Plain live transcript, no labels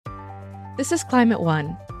This is Climate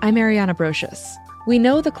One. I'm Ariana Brocious. We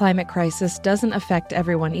know the climate crisis doesn't affect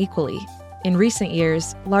everyone equally. In recent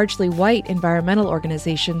years, largely white environmental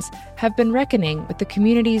organizations have been reckoning with the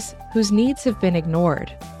communities whose needs have been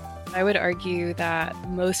ignored. I would argue that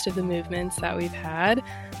most of the movements that we've had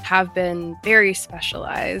have been very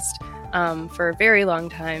specialized for a very long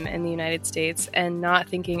time in the United States, and not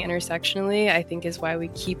thinking intersectionally, I think, is why we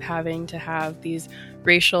keep having to have these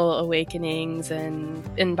racial awakenings and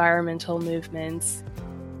environmental movements.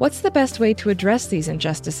 What's the best way to address these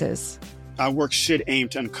injustices? Our work should aim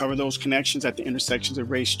to uncover those connections at the intersections of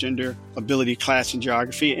race, gender, ability, class, and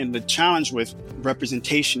geography. And the challenge with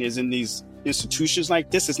representation is in these institutions like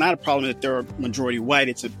this, it's not a problem that they're majority white.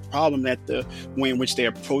 It's a problem that the way in which they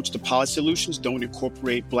approach the policy solutions don't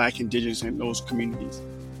incorporate Black, Indigenous, and those communities.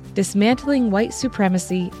 Dismantling white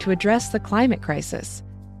supremacy to address the climate crisis.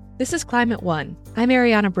 This is Climate One. I'm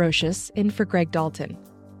Ariana Brocious, in for Greg Dalton.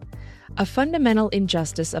 A fundamental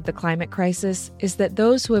injustice of the climate crisis is that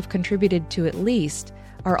those who have contributed to it least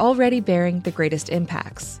are already bearing the greatest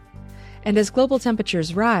impacts. And as global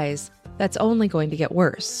temperatures rise, that's only going to get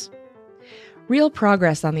worse. Real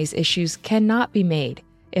progress on these issues cannot be made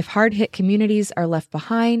if hard-hit communities are left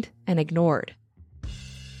behind and ignored.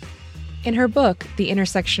 In her book, The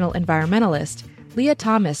Intersectional Environmentalist, Leah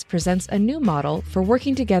Thomas presents a new model for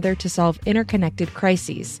working together to solve interconnected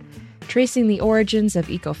crises, tracing the origins of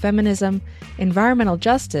ecofeminism, environmental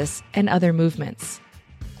justice, and other movements.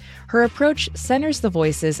 Her approach centers the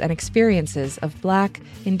voices and experiences of Black,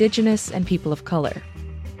 Indigenous, and people of color.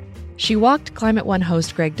 She walked Climate One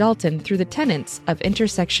host Greg Dalton through the tenets of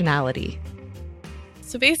intersectionality.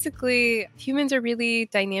 So basically, humans are really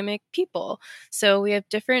dynamic people. So we have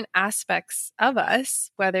different aspects of us,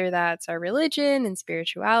 whether that's our religion and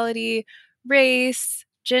spirituality, race,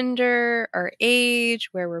 gender, our age,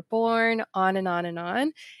 where we're born, on and on and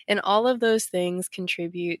on. And all of those things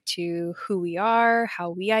contribute to who we are,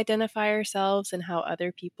 how we identify ourselves, and how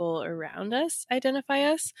other people around us identify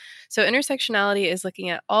us. So intersectionality is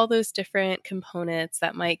looking at all those different components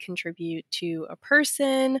that might contribute to a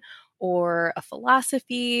person or a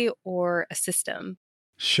philosophy or a system.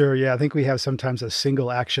 Sure. Yeah. I think we have sometimes a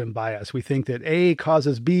single action bias. We think that A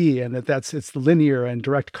causes B and it's linear and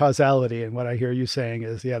direct causality. And what I hear you saying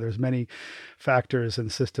is, there's many factors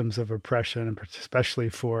and systems of oppression, and especially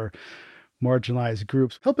for marginalized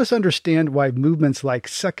groups. Help us understand why movements like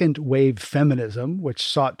second wave feminism, which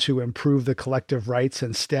sought to improve the collective rights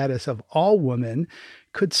and status of all women,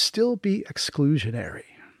 could still be exclusionary.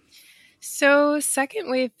 So,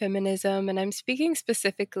 second wave feminism, and I'm speaking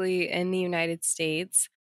specifically in the United States,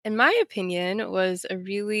 in my opinion, was a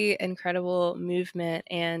really incredible movement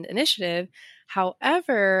and initiative.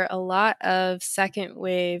 However, a lot of second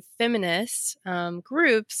wave feminist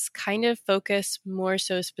groups kind of focus more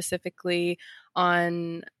so specifically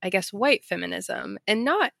on, I guess, white feminism, and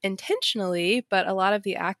not intentionally, but a lot of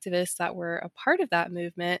the activists that were a part of that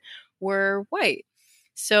movement were white.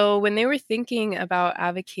 So when they were thinking about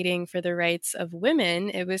advocating for the rights of women,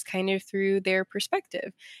 it was kind of through their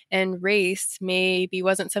perspective. And race maybe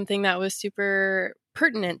wasn't something that was super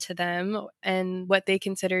pertinent to them and what they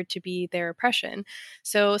considered to be their oppression.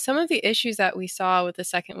 So some of the issues that we saw with the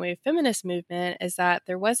second wave feminist movement is that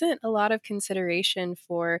there wasn't a lot of consideration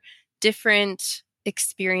for different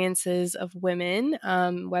experiences of women,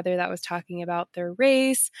 whether that was talking about their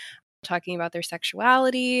race, talking about their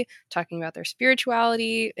sexuality, talking about their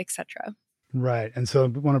spirituality, etc. Right. And so I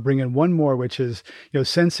want to bring in one more, which is,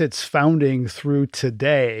 since its founding through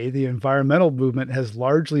today, the environmental movement has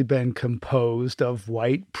largely been composed of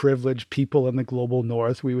white privileged people in the global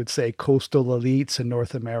north. We would say coastal elites in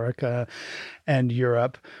North America and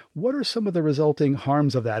Europe. What are some of the resulting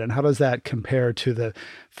harms of that? And how does that compare to the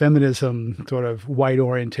feminism sort of white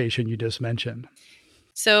orientation you just mentioned?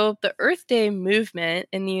 So the Earth Day movement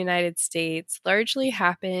in the United States largely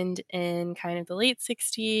happened in kind of the late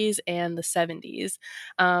 60s and the 70s.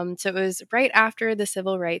 So it was right after the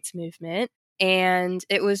Civil Rights Movement. And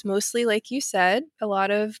it was mostly, like you said, a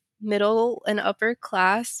lot of middle and upper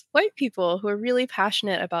class white people who are really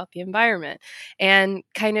passionate about the environment. And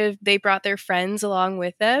kind of they brought their friends along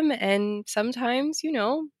with them. And sometimes,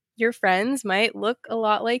 your friends might look a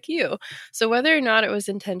lot like you. So whether or not it was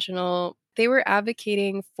intentional, they were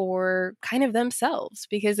advocating for kind of themselves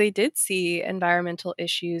because they did see environmental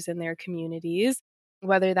issues in their communities,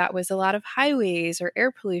 whether that was a lot of highways or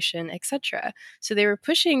air pollution, etc. So they were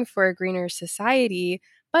pushing for a greener society,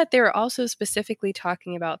 but they were also specifically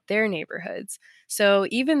talking about their neighborhoods. So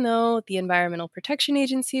even though the Environmental Protection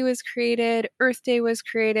Agency was created, Earth Day was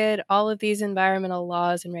created, all of these environmental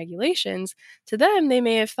laws and regulations, to them, they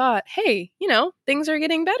may have thought, hey, things are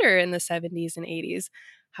getting better in the 70s and 80s.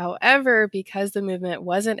 However, because the movement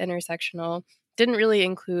wasn't intersectional, didn't really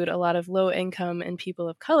include a lot of low income and people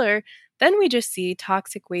of color, then we just see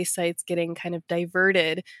toxic waste sites getting kind of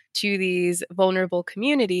diverted to these vulnerable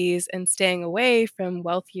communities and staying away from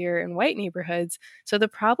wealthier and white neighborhoods. So the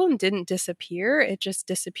problem didn't disappear, it just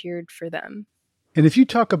disappeared for them. And if you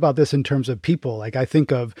talk about this in terms of people, like I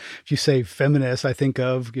think of, if you say feminist, I think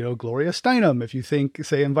of, Gloria Steinem. If you say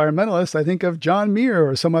environmentalist, I think of John Muir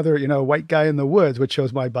or some other, white guy in the woods, which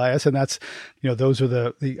shows my bias. And that's, those are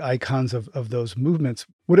the icons of those movements.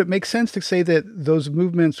 Would it make sense to say that those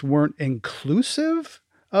movements weren't inclusive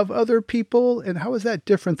of other people? And how is that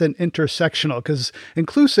different than intersectional? Because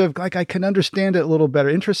inclusive, like I can understand it a little better.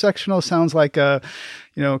 Intersectional sounds like a,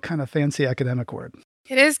 kind of fancy academic word.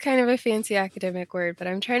 It is kind of a fancy academic word, but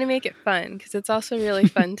I'm trying to make it fun because it's also really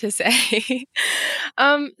fun to say.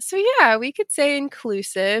 So yeah, we could say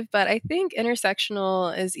inclusive, but I think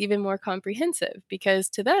intersectional is even more comprehensive because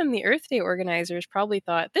to them, the Earth Day organizers probably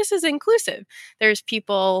thought this is inclusive. There's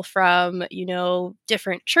people from,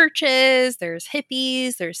 different churches, there's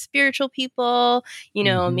hippies, there's spiritual people,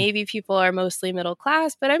 maybe people are mostly middle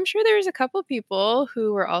class, but I'm sure there's a couple people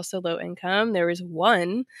who were also low income. There was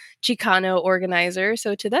one Chicano organizer.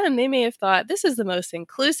 So to them, they may have thought this is the most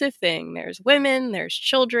inclusive thing. There's women, there's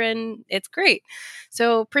children. It's great.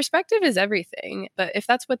 So perspective is everything. But if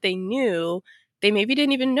that's what they knew, they maybe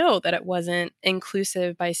didn't even know that it wasn't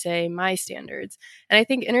inclusive by, say, my standards. And I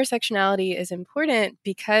think intersectionality is important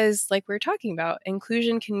because, like we were talking about,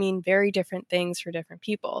 inclusion can mean very different things for different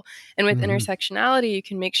people. And with intersectionality, you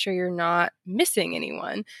can make sure you're not missing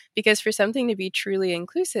anyone. Because for something to be truly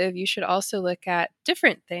inclusive, you should also look at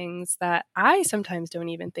different things that I sometimes don't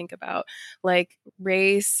even think about, like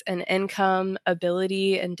race and income,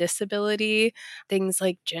 ability and disability, things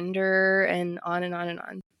like gender, and on and on and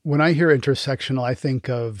on. When I hear intersectional, I think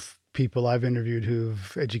of people I've interviewed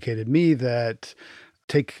who've educated me that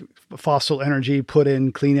take fossil energy, put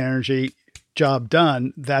in clean energy, job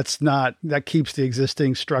done. That keeps the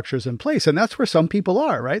existing structures in place. And that's where some people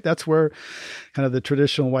are, right? That's where kind of the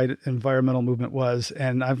traditional white environmental movement was.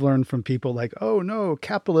 And I've learned from people like, oh no,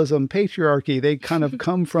 capitalism, patriarchy, they kind of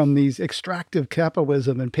come from these extractive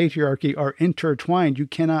capitalism and patriarchy are intertwined. You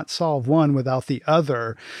cannot solve one without the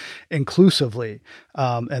other inclusively.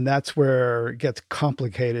 And that's where it gets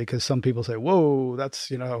complicated because some people say, whoa,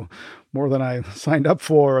 that's, more than I signed up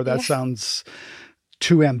for. Or that sounds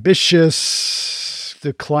too ambitious.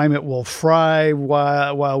 The climate will fry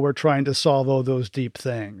while we're trying to solve all those deep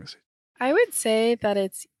things. I would say that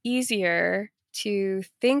it's easier to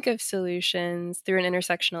think of solutions through an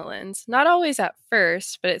intersectional lens. Not always at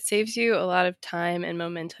first, but it saves you a lot of time and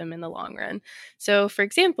momentum in the long run. So, for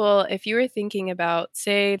example, if you were thinking about,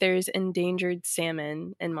 say, there's endangered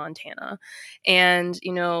salmon in Montana and,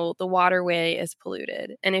 the waterway is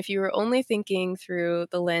polluted. And if you were only thinking through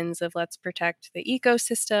the lens of let's protect the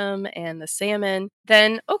ecosystem and the salmon,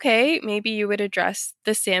 then, okay, maybe you would address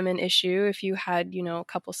the salmon issue if you had, a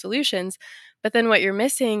couple solutions. But then what you're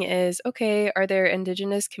missing is, okay, are there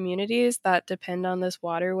indigenous communities that depend on this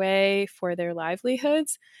waterway for their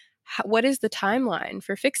livelihoods? What is the timeline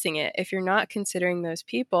for fixing it? If you're not considering those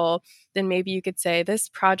people, then maybe you could say this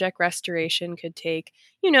project restoration could take,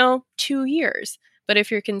 2 years. But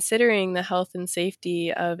if you're considering the health and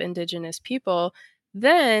safety of indigenous people,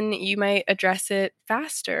 then you might address it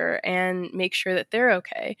faster and make sure that they're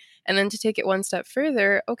okay. And then to take it one step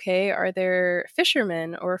further, okay, are there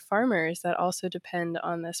fishermen or farmers that also depend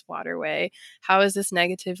on this waterway? How is this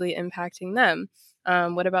negatively impacting them?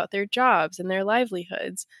 What about their jobs and their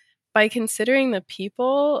livelihoods? By considering the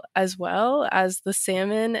people as well as the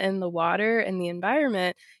salmon and the water and the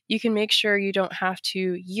environment, you can make sure you don't have to,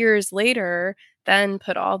 years later, then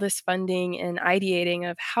put all this funding in ideating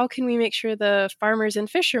of how can we make sure the farmers and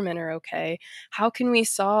fishermen are okay? How can we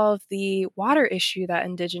solve the water issue that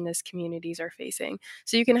indigenous communities are facing?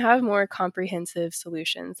 So you can have more comprehensive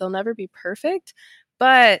solutions. They'll never be perfect,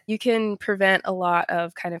 but you can prevent a lot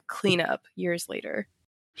of kind of cleanup years later.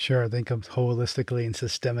 Sure. Think of holistically and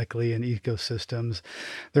systemically in ecosystems.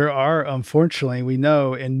 There are, unfortunately, we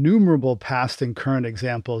know innumerable past and current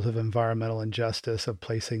examples of environmental injustice, of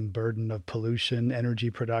placing burden of pollution, energy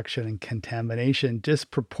production, and contamination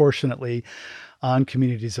disproportionately on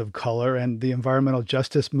communities of color. And the environmental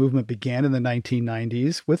justice movement began in the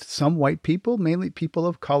 1990s with some white people, mainly people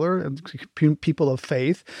of color and people of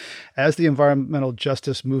faith. As the environmental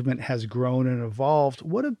justice movement has grown and evolved,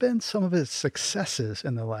 what have been some of its successes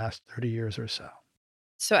in the last 30 years or so?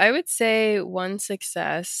 So I would say one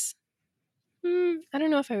success, I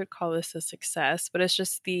don't know if I would call this a success, but it's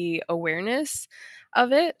just the awareness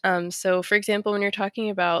of it. So, for example, when you're talking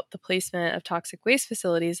about the placement of toxic waste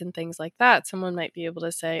facilities and things like that, someone might be able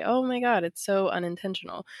to say, oh my God, it's so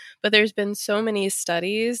unintentional. But there's been so many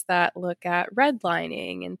studies that look at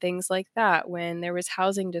redlining and things like that when there was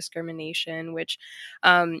housing discrimination, which,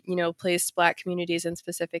 placed Black communities in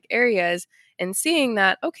specific areas, and seeing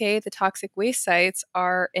that, okay, the toxic waste sites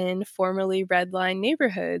are in formerly redlined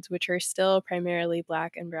neighborhoods, which are still primarily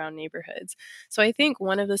Black and brown neighborhoods. So I think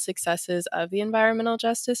one of the successes of the environmental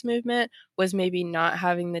justice movement was maybe not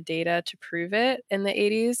having the data to prove it in the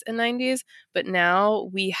 80s and 90s, but now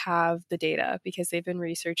we have the data because they've been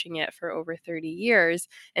researching it for over 30 years.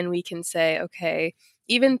 And we can say, okay,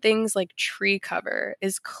 even things like tree cover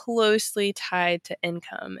is closely tied to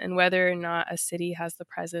income and whether or not a city has the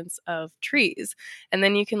presence of trees. And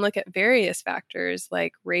then you can look at various factors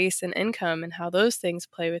like race and income and how those things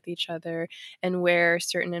play with each other and where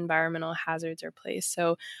certain environmental hazards are placed.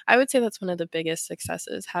 So I would say that's one of the biggest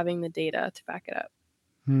successes, having the data to back it up.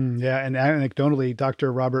 Yeah, and anecdotally,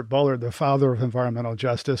 Dr. Robert Bullard, the father of environmental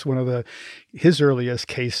justice, one of his earliest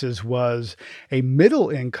cases was a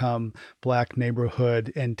middle-income Black neighborhood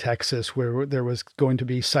in Texas where there was going to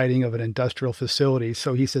be siting of an industrial facility.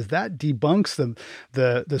 So he says that debunks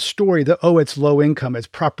the story that, oh, it's low income, it's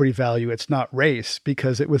property value, it's not race,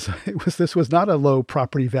 because this was not a low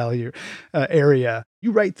property value area.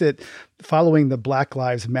 You write that following the Black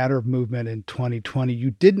Lives Matter movement in 2020, you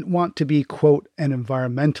didn't want to be, quote, an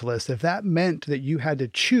environmentalist if that meant that you had to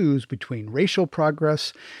choose between racial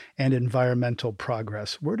progress and environmental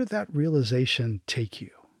progress. Where did that realization take you?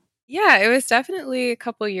 Yeah, it was definitely a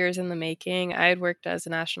couple years in the making. I had worked as a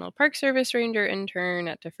National Park Service ranger intern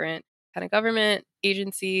at different kind of government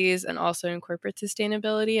agencies and also in corporate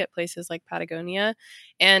sustainability at places like Patagonia.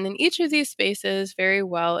 And in each of these spaces, very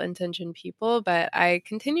well-intentioned people, but I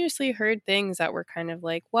continuously heard things that were kind of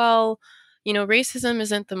like, well, racism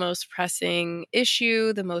isn't the most pressing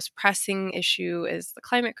issue. The most pressing issue is the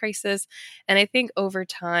climate crisis. And I think over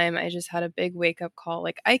time, I just had a big wake up call.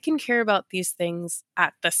 Like, I can care about these things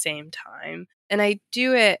at the same time. And I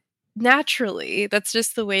do it naturally. That's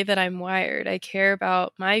just the way that I'm wired. I care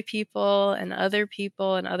about my people and other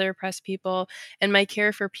oppressed people. And my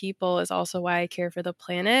care for people is also why I care for the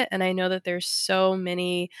planet. And I know that there's so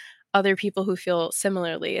many other people who feel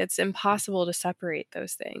similarly. It's impossible to separate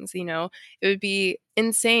those things. It would be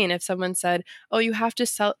insane if someone said, "Oh, you have to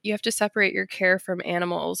separate your care from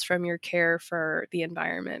animals from your care for the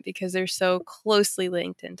environment because they're so closely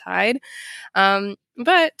linked and tied."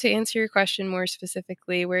 But to answer your question more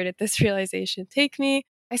specifically, where did this realization take me?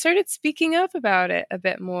 I started speaking up about it a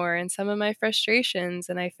bit more and some of my frustrations,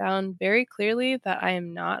 and I found very clearly that I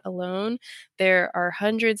am not alone. There are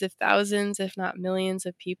hundreds of thousands, if not millions,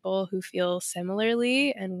 of people who feel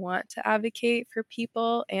similarly and want to advocate for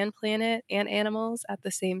people and planet and animals at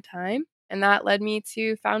the same time. And that led me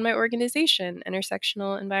to found my organization,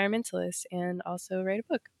 Intersectional Environmentalists, and also write a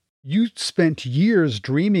book. You spent years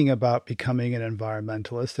dreaming about becoming an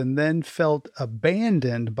environmentalist and then felt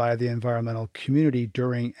abandoned by the environmental community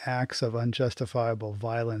during acts of unjustifiable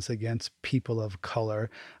violence against people of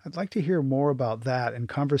color. I'd like to hear more about that and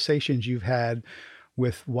conversations you've had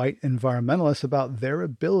with white environmentalists about their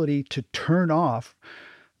ability to turn off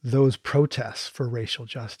those protests for racial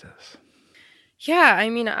justice. Yeah,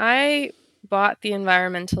 I bought the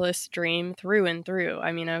environmentalist dream through and through.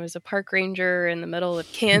 I was a park ranger in the middle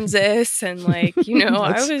of Kansas and I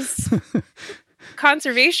was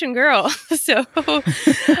conservation girl. So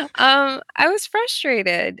I was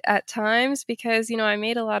frustrated at times because, I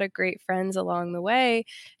made a lot of great friends along the way,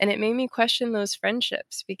 and it made me question those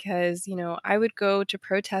friendships because, I would go to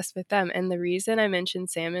protest with them. And the reason I mentioned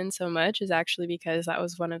salmon so much is actually because that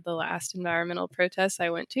was one of the last environmental protests I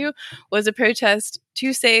went to, was a protest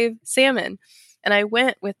to save salmon. And I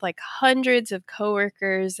went with like hundreds of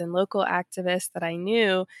coworkers and local activists that I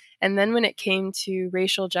knew. And then when it came to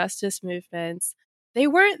racial justice movements, they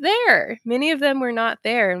weren't there. Many of them were not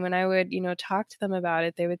there. And when I would, talk to them about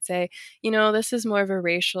it, they would say, this is more of a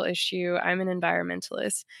racial issue. I'm an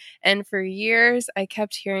environmentalist. And for years, I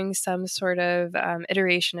kept hearing some sort of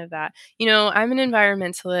iteration of that. I'm an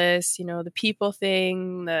environmentalist, the people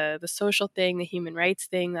thing, the social thing, the human rights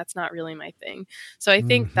thing, that's not really my thing. So I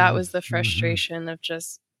think that was the frustration of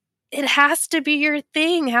just it has to be your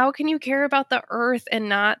thing. How can you care about the earth and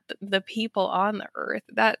not the people on the earth?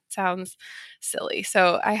 That sounds silly.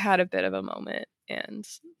 So I had a bit of a moment and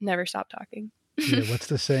never stopped talking. Yeah, what's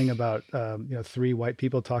the saying about three white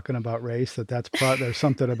people talking about race? There's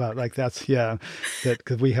something about like that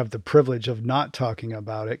because we have the privilege of not talking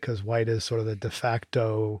about it because white is sort of the de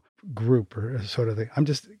facto group or sort of thing.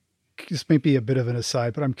 This may be a bit of an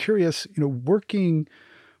aside, but I'm curious. Working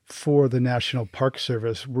for the National Park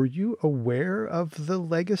Service, were you aware of the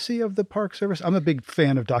legacy of the Park Service? I'm a big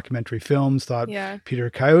fan of documentary films. Thought Peter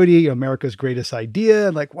Coyote, America's Greatest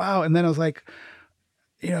Idea, like wow. And then I was like,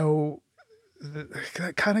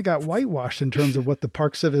 that kind of got whitewashed in terms of what the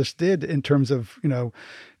Park Service did in terms of,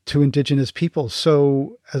 to Indigenous people.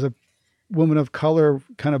 So as a woman of color,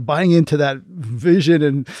 kind of buying into that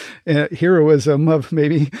vision and heroism of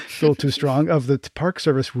maybe a little too strong of the Park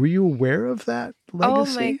Service, were you aware of that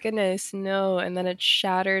legacy? Oh my goodness, no. And then it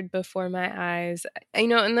shattered before my eyes.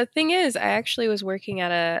 And the thing is, I actually was working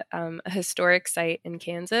at a historic site in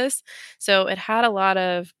Kansas. So it had a lot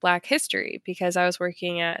of Black history because I was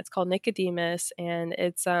working it's called Nicodemus, and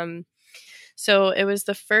so it was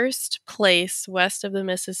the first place west of the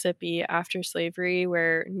Mississippi after slavery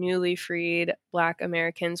where newly freed Black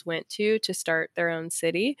Americans went to start their own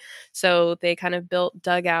city. So they kind of built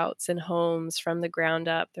dugouts and homes from the ground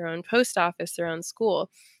up, their own post office, their own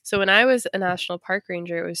school. So when I was a national park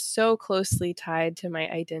ranger, it was so closely tied to my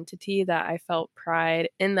identity that I felt pride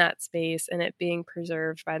in that space and it being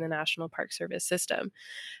preserved by the National Park Service system.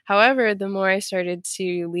 However, the more I started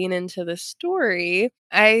to lean into the story,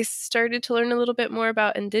 I started to learn a little bit more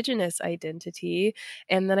about Indigenous identity.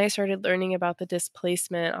 And then I started learning about the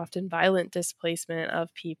displacement, often violent displacement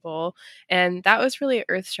of people. And that was really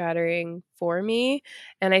earth-shattering for me.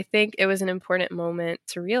 And I think it was an important moment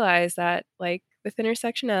to realize that, like, with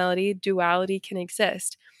intersectionality, duality can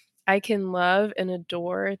exist. I can love and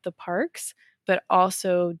adore the parks, but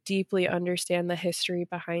also deeply understand the history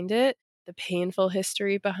behind it, the painful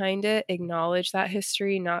history behind it, acknowledge that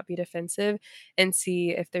history, not be defensive, and see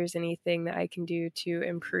if there's anything that I can do to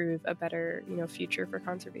improve a better, future for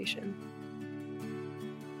conservation.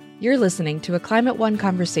 You're listening to a Climate One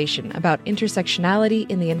conversation about intersectionality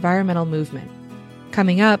in the environmental movement.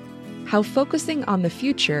 Coming up, how focusing on the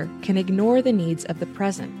future can ignore the needs of the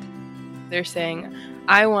present. They're saying,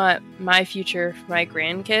 I want my future for my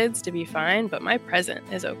grandkids to be fine, but my present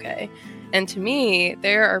is okay. And to me,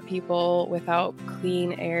 there are people without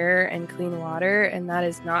clean air and clean water, and that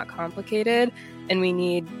is not complicated. And we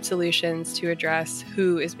need solutions to address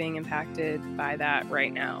who is being impacted by that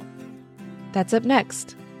right now. That's up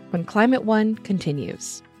next when Climate One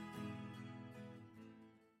continues.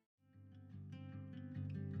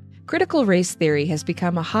 Critical race theory has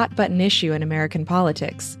become a hot-button issue in American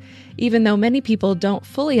politics, even though many people don't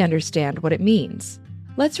fully understand what it means.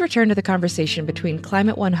 Let's return to the conversation between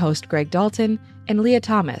Climate One host Greg Dalton and Leah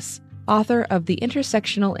Thomas, author of The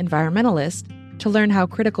Intersectional Environmentalist, to learn how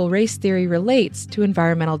critical race theory relates to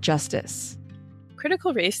environmental justice.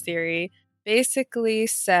 Critical race theory basically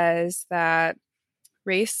says that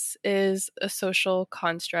race is a social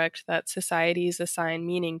construct that societies assign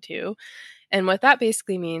meaning to. And what that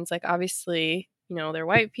basically means, like, obviously, they're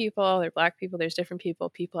white people, they're Black people, there's different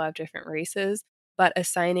people have different races, but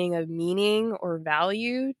assigning a meaning or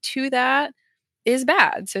value to that is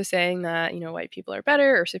bad. So saying that, white people are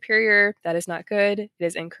better or superior, that is not good. It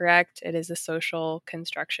is incorrect. It is a social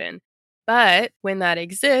construction. But when that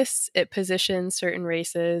exists, it positions certain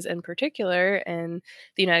races in particular in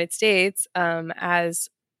the United States as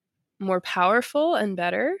more powerful and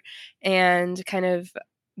better. And kind of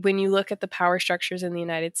when you look at the power structures in the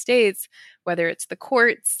United States, whether it's the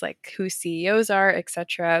courts, like who CEOs are,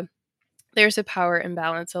 etc., there's a power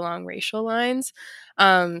imbalance along racial lines.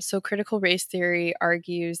 So critical race theory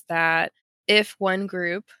argues that if one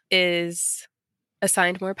group is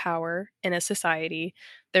assigned more power in a society,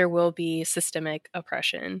 there will be systemic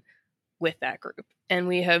oppression with that group. And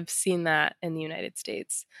we have seen that in the United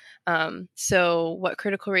States. So what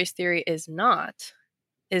critical race theory is not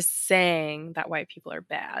is saying that white people are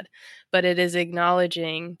bad, but it is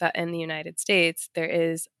acknowledging that in the United States, there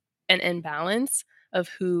is an imbalance of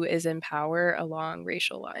who is in power along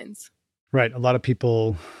racial lines. Right. A lot of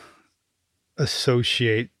people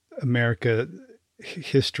associate America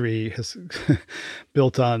history has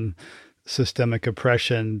built on systemic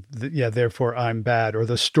oppression. Therefore I'm bad, or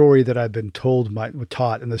the story that I've been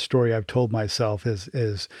taught, and the story I've told myself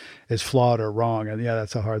is flawed or wrong. And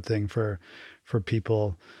that's a hard thing for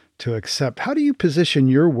people to accept. How do you position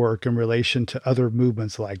your work in relation to other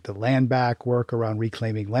movements like the Land Back work around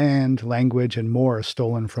reclaiming land, language, and more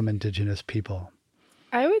stolen from Indigenous people?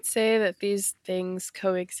 I would say that these things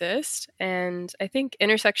coexist. And I think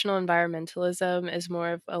intersectional environmentalism is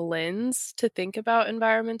more of a lens to think about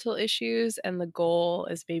environmental issues. And the goal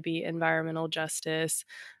is maybe environmental justice,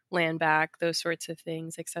 land back, those sorts of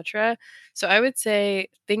things, etc. So I would say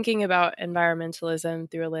thinking about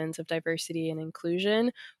environmentalism through a lens of diversity and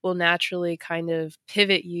inclusion will naturally kind of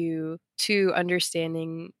pivot you to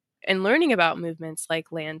understanding and learning about movements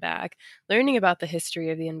like land back, learning about the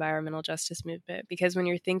history of the environmental justice movement. Because when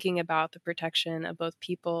you're thinking about the protection of both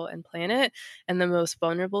people and planet and the most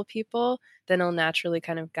vulnerable people, then it'll naturally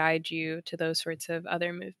kind of guide you to those sorts of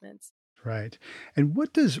other movements. Right. And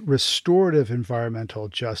what does restorative environmental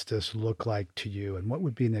justice look like to you? And what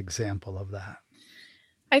would be an example of that?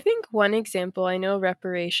 I think one example, I know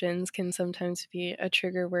reparations can sometimes be a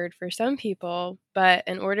trigger word for some people, but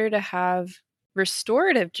in order to have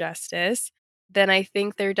restorative justice, then I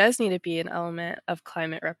think there does need to be an element of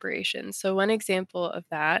climate reparations. So, one example of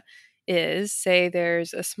that is say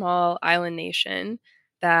there's a small island nation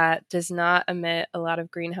that does not emit a lot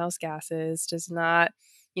of greenhouse gases, does not,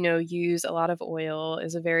 use a lot of oil,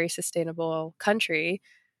 is a very sustainable country.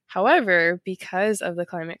 However, because of the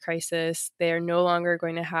climate crisis, they are no longer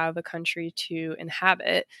going to have a country to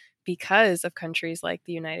inhabit because of countries like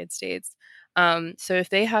the United States. So if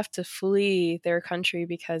they have to flee their country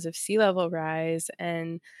because of sea level rise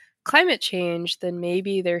and climate change, then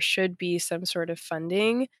maybe there should be some sort of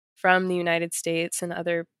funding from the United States and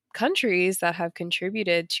other countries that have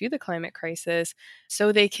contributed to the climate crisis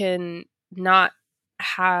so they can not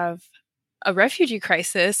have a refugee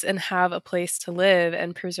crisis and have a place to live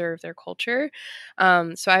and preserve their culture.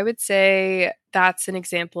 So I would say that's an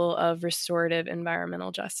example of restorative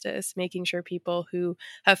environmental justice, making sure people who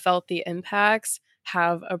have felt the impacts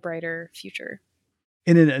have a brighter future.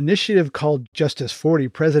 In an initiative called Justice 40,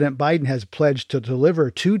 President Biden has pledged to deliver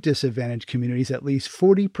to disadvantaged communities at least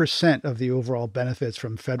 40% of the overall benefits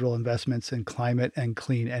from federal investments in climate and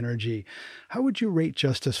clean energy. How would you rate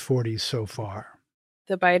Justice 40 so far?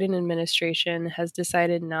 The Biden administration has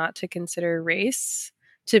decided not to consider race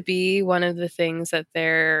to be one of the things that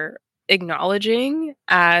they're acknowledging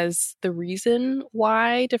as the reason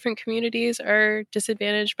why different communities are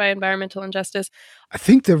disadvantaged by environmental injustice. I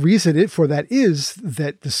think the reason for that is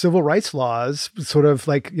that the civil rights laws sort of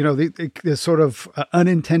like, the sort of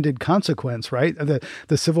unintended consequence, right?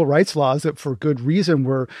 The civil rights laws that for good reason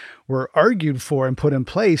were argued for and put in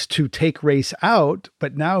place to take race out.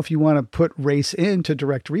 But now if you want to put race into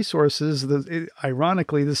direct resources,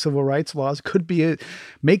 ironically, the civil rights laws could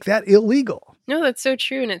make that illegal. No, that's so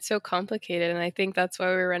true. And it's so complicated. And I think that's why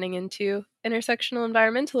we're running into intersectional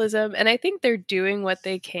environmentalism. And I think they're doing what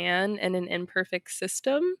they can in an imperfect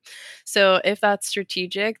system. So if that's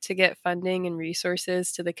strategic to get funding and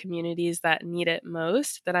resources to the communities that need it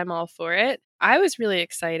most, then I'm all for it. I was really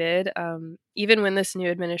excited. Even when this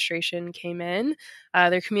new administration came in,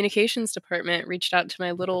 their communications department reached out to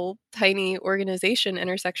my little tiny organization,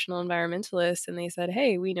 Intersectional Environmentalists, and they said,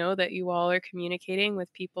 hey, we know that you all are communicating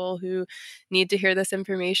with people who need to hear this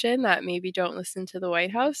information that maybe don't listen to the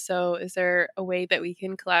White House. So is there a way that we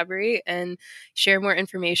can collaborate and share more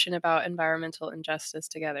information about environmental injustice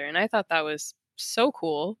together? And I thought that was so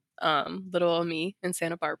cool. Little old me in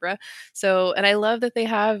Santa Barbara. So, and I love that they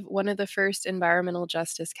have one of the first environmental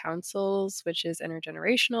justice councils, which is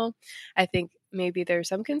intergenerational. I think maybe there's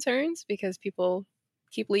some concerns because people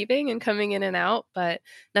keep leaving and coming in and out, but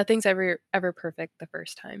nothing's ever perfect the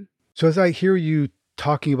first time. So as I hear you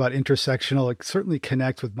talking about intersectional, it certainly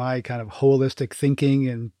connects with my kind of holistic thinking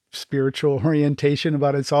and spiritual orientation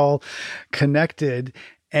about it's all connected.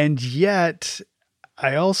 And yet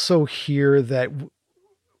I also hear that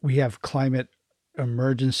we have climate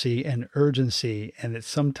emergency and urgency, and it's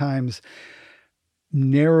sometimes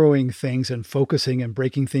narrowing things and focusing and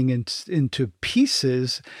breaking things into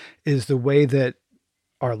pieces is the way that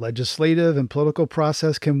our legislative and political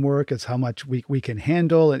process can work. It's how much we can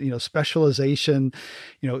handle and, specialization,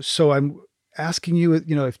 so I'm asking you,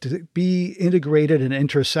 if to be integrated and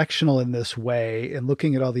intersectional in this way and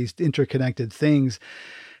looking at all these interconnected things,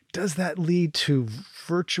 does that lead to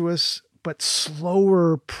virtuous but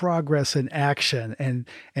slower progress and action?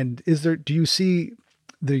 And do you see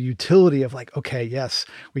the utility of like, okay, yes,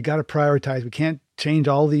 we got to prioritize. We can't change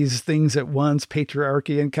all these things at once,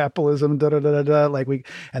 patriarchy and capitalism,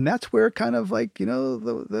 and that's where kind of like,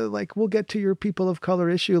 the like, we'll get to your people of color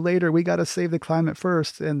issue later. We got to save the climate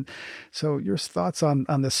first. And so your thoughts on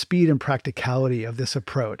the speed and practicality of this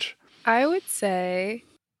approach? I would say,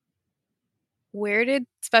 where did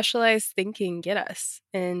specialized thinking get us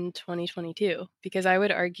in 2022? Because I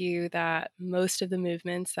would argue that most of the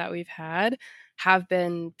movements that we've had have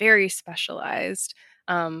been very specialized.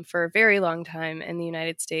 for a very long time in the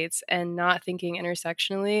United States. And not thinking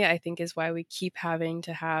intersectionally, I think, is why we keep having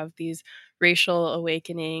to have these racial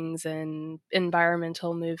awakenings and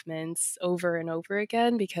environmental movements over and over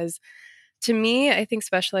again. Because to me, I think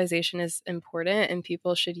specialization is important and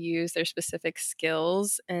people should use their specific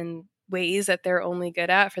skills and ways that they're only good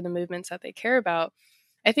at for the movements that they care about.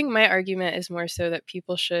 I think my argument is more so that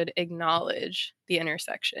people should acknowledge the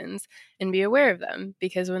intersections and be aware of them,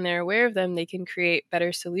 because when they're aware of them, they can create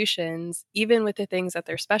better solutions, even with the things that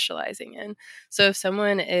they're specializing in. So if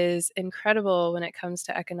someone is incredible when it comes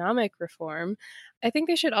to economic reform, I think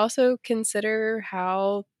they should also consider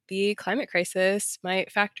how the climate crisis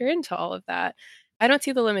might factor into all of that. I don't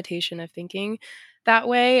see the limitation of thinking that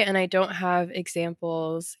way, and I don't have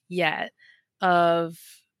examples yet of,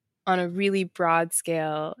 on a really broad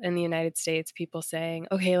scale in the United States, people saying,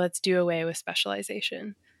 okay, let's do away with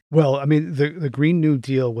specialization. Well, I mean, the Green New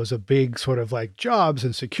Deal was a big sort of like jobs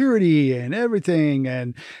and security and everything,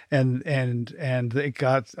 and it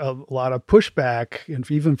got a lot of pushback,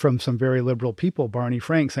 and even from some very liberal people, Barney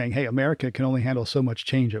Frank, saying, "Hey, America can only handle so much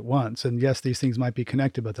change at once." And yes, these things might be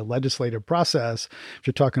connected, but the legislative process, if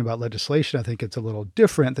you're talking about legislation, I think it's a little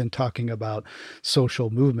different than talking about social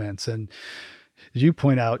movements. And as you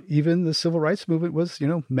point out, even the civil rights movement was,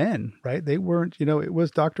 men, right? They weren't, it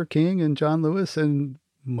was Dr. King and John Lewis and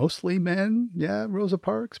mostly men. Yeah, Rosa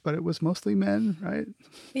Parks, but it was mostly men, right?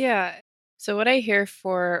 Yeah. So what I hear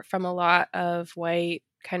from a lot of white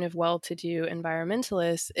kind of well-to-do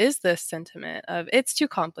environmentalists is this sentiment of, it's too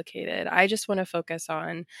complicated. I just want to focus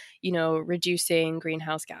on, reducing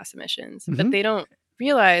greenhouse gas emissions. Mm-hmm. But they don't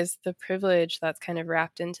realize the privilege that's kind of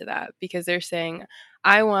wrapped into that, because they're saying,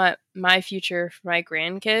 I want my future for my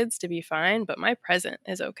grandkids to be fine, but my present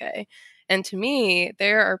is okay. And to me,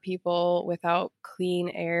 there are people without clean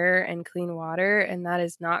air and clean water, and that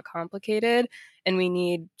is not complicated. And we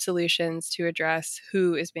need solutions to address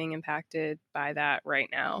who is being impacted by that right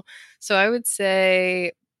now. So I would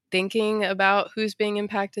say thinking about who's being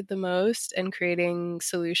impacted the most and creating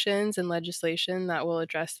solutions and legislation that will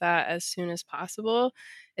address that as soon as possible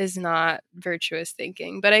is not virtuous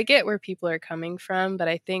thinking. But I get where people are coming from. But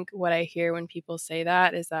I think what I hear when people say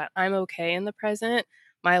that is that I'm okay in the present.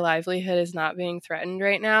 My livelihood is not being threatened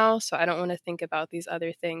right now, so I don't want to think about these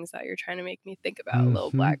other things that you're trying to make me think about,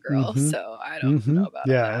 little black girl. So I don't know about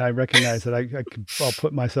all Yeah, and that. I recognize that I'll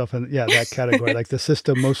put myself in that category. Like the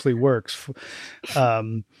system mostly works,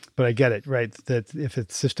 but I get it, right? That if the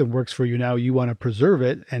system works for you now, you want to preserve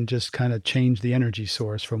it and just kind of change the energy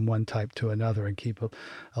source from one type to another and keep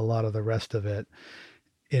a lot of the rest of it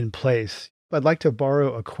in place. I'd like to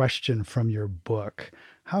borrow a question from your book.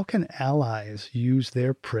 How can allies use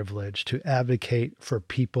their privilege to advocate for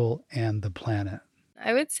people and the planet?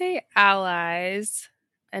 I would say allies.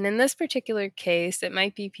 And in this particular case, it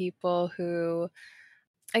might be people who,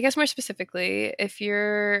 I guess more specifically, if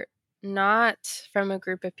you're not from a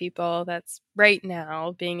group of people that's right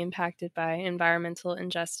now being impacted by environmental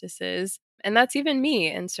injustices, and that's even me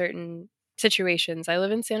in certain situations. I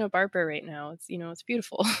live in Santa Barbara right now. It's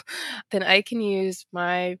beautiful. Then I can use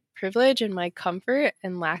my privilege and my comfort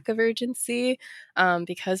and lack of urgency,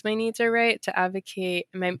 because my needs are right, to advocate,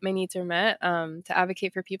 my needs are met, to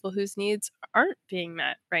advocate for people whose needs aren't being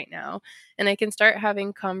met right now. And I can start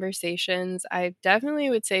having conversations. I definitely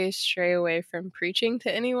would say stray away from preaching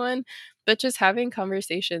to anyone, but just having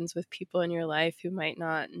conversations with people in your life who might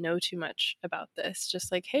not know too much about this.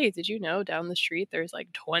 Just like, hey, did you know down the street there's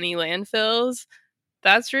like 20 landfills?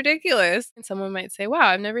 That's ridiculous. And someone might say, wow,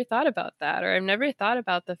 I've never thought about that. Or I've never thought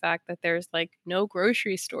about the fact that there's like no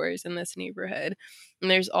grocery stores in this neighborhood and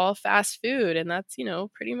there's all fast food. And that's,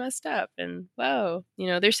 pretty messed up. And whoa,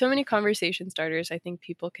 there's so many conversation starters I think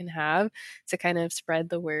people can have to kind of spread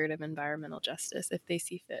the word of environmental justice if they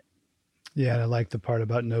see fit. Yeah, and I like the part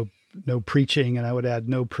about no preaching, and I would add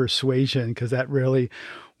no persuasion, because that really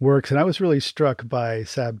works. And I was really struck by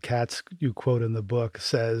Sab Katz, you quote in the book,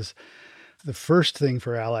 says, the first thing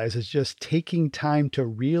for allies is just taking time to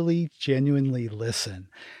really genuinely listen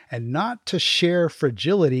and not to share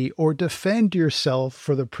fragility or defend yourself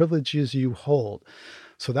for the privileges you hold.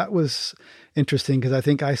 So that was interesting, because I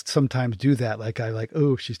think I sometimes do that.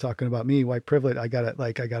 Oh, she's talking about me, white privilege. I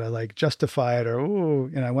gotta justify it, or, oh,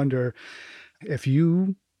 and I wonder if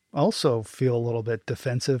you also feel a little bit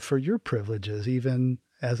defensive for your privileges, even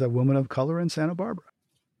as a woman of color in Santa Barbara.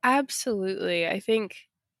 Absolutely. I think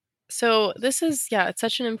so. This is, it's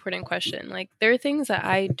such an important question. Like, there are things that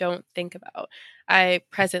I don't think about. I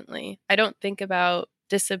don't think about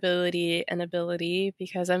disability and ability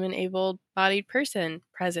because I'm an able-bodied person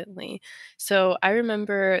presently. So I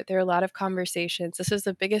remember there are a lot of conversations. This was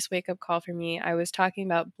the biggest wake-up call for me. I was talking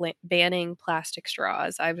about banning plastic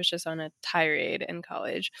straws. I was just on a tirade in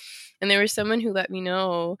college. And there was someone who let me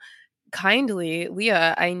know kindly,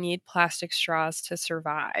 Leah, I need plastic straws to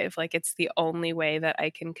survive. Like, it's the only way that I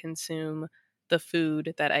can consume the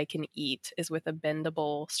food that I can eat is with a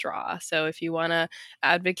bendable straw. So if you want to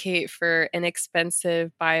advocate for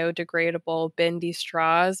inexpensive, biodegradable, bendy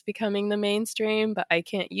straws becoming the mainstream, but I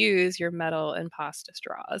can't use your metal and pasta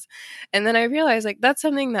straws. And then I realized, like, that's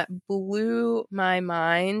something that blew my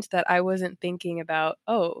mind that I wasn't thinking about.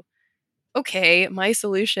 Oh, okay, my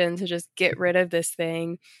solution to just get rid of this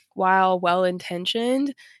thing, while well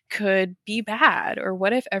intentioned, could be bad. Or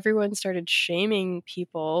what if everyone started shaming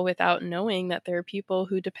people without knowing that there are people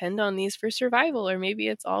who depend on these for survival, or maybe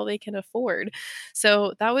it's all they can afford?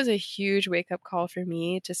 So that was a huge wake up call for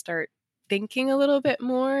me to start thinking a little bit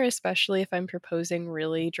more, especially if I'm proposing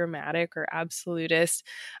really dramatic or absolutist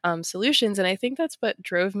solutions. And I think that's what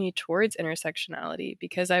drove me towards intersectionality,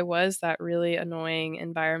 because I was that really annoying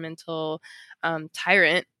environmental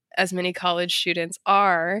tyrant, as many college students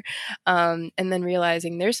are, and then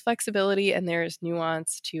realizing there's flexibility and there's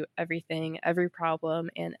nuance to everything, every problem,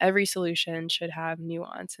 and every solution should have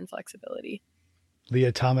nuance and flexibility.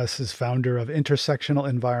 Leah Thomas is founder of Intersectional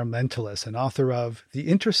Environmentalists and author of The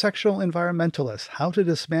Intersectional Environmentalist: How to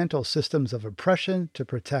Dismantle Systems of Oppression to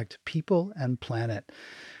Protect People and Planet.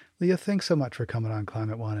 Leah, thanks so much for coming on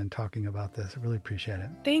Climate One and talking about this. I really appreciate it.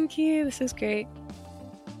 Thank you. This is great.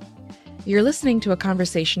 You're listening to a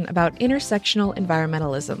conversation about intersectional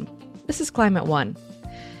environmentalism. This is Climate One.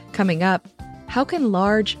 Coming up, how can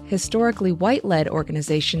large, historically white-led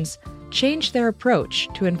organizations change their approach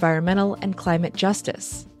to environmental and climate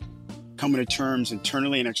justice? Coming to terms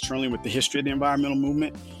internally and externally with the history of the environmental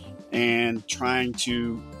movement and trying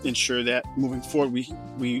to ensure that moving forward,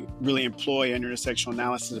 we really employ an intersectional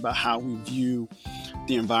analysis about how we view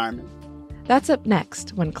the environment. That's up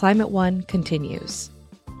next when Climate One continues.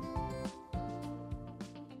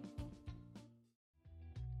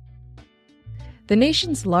 The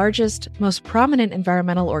nation's largest, most prominent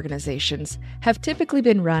environmental organizations have typically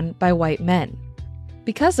been run by white men.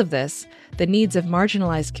 Because of this, the needs of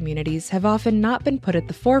marginalized communities have often not been put at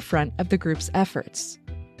the forefront of the group's efforts.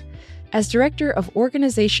 As director of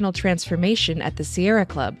organizational transformation at the Sierra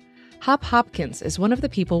Club, Hop Hopkins is one of the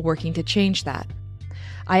people working to change that.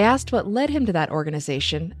 I asked what led him to that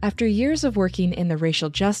organization after years of working in the racial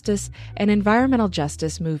justice and environmental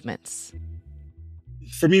justice movements.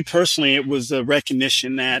 For me personally, it was a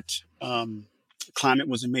recognition that climate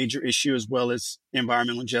was a major issue, as well as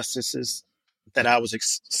environmental injustices that I was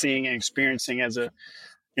seeing and experiencing as an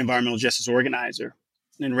environmental justice organizer,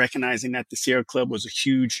 and recognizing that the Sierra Club was a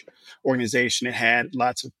huge organization. It had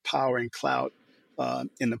lots of power and clout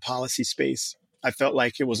in the policy space. I felt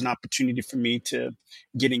like it was an opportunity for me to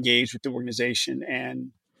get engaged with the organization.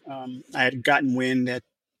 And I had gotten wind that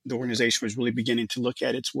the organization was really beginning to look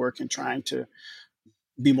at its work and trying to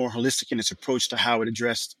be more holistic in its approach to how it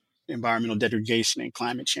addressed environmental degradation and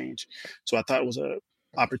climate change. So I thought it was an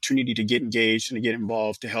opportunity to get engaged and to get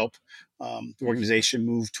involved to help the organization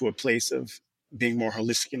move to a place of being more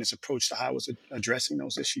holistic in its approach to how it was addressing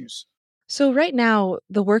those issues. So right now,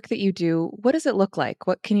 the work that you do, what does it look like?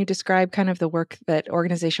 What can you describe kind of the work that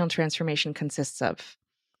organizational transformation consists of?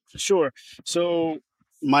 Sure. So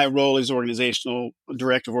my role as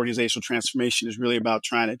director of organizational transformation is really about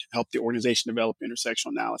trying to help the organization develop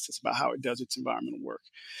intersectional analysis about how it does its environmental work,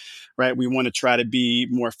 right? We want to try to be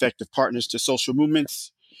more effective partners to social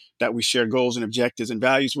movements that we share goals and objectives and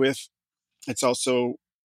values with. It's also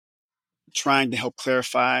trying to help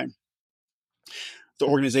clarify the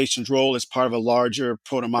organization's role as part of a larger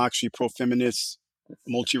pro-democracy, pro-feminist,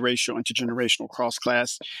 multiracial, intergenerational,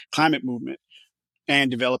 cross-class climate movement, and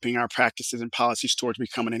developing our practices and policies towards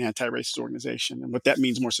becoming an anti-racist organization. And what that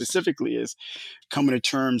means more specifically is coming to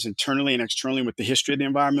terms internally and externally with the history of the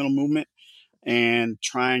environmental movement and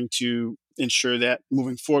trying to ensure that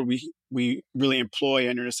moving forward, we really employ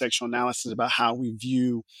an intersectional analysis about how we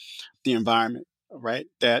view the environment, right?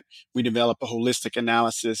 That we develop a holistic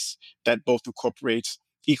analysis that both incorporates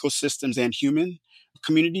ecosystems and human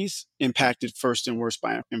communities impacted first and worst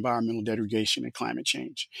by environmental degradation and climate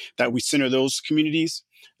change. That we center those communities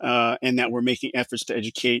and that we're making efforts to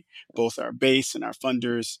educate both our base and our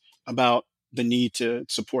funders about the need to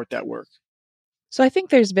support that work. So I think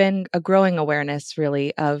there's been a growing awareness,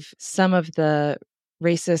 really, of some of the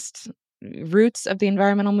racist roots of the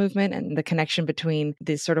environmental movement and the connection between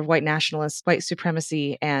the sort of white nationalist, white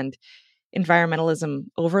supremacy, and environmentalism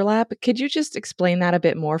overlap. Could you just explain that a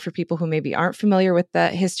bit more for people who maybe aren't familiar with the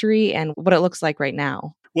history and what it looks like right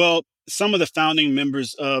now? Well, some of the founding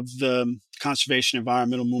members of the conservation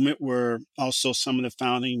environmental movement were also some of the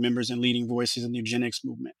founding members and leading voices in the eugenics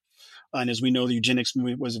movement. And as we know, the eugenics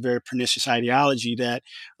movement was a very pernicious ideology that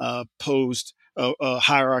posed a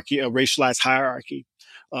hierarchy, a racialized hierarchy,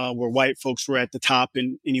 where white folks were at the top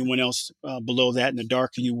and anyone else below that. And the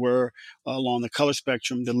darker you were along the color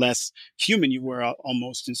spectrum, the less human you were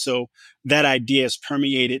almost. And so that idea has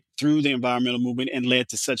permeated through the environmental movement and led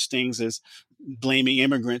to such things as blaming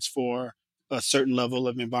immigrants for a certain level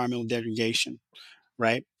of environmental degradation,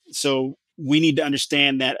 right? So we need to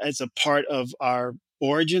understand that as a part of our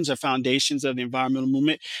origins or foundations of the environmental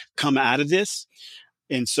movement come out of this.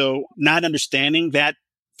 And so not understanding that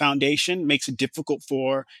foundation makes it difficult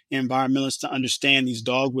for environmentalists to understand these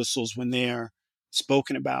dog whistles when they're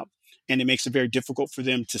spoken about. And it makes it very difficult for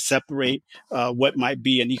them to separate what might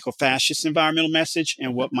be an eco-fascist environmental message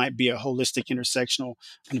and what might be a holistic intersectional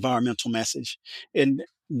environmental message. And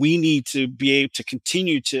we need to be able to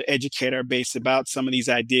continue to educate our base about some of these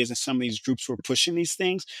ideas and some of these groups who are pushing these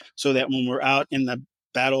things so that when we're out in the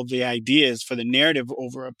battle of the ideas for the narrative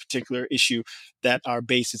over a particular issue, that our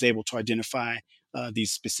base is able to identify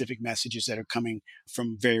these specific messages that are coming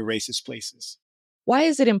from very racist places. Why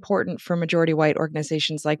is it important for majority white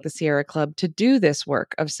organizations like the Sierra Club to do this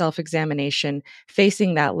work of self-examination,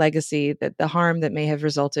 facing that legacy, that the harm that may have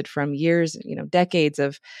resulted from years, decades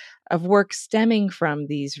of work stemming from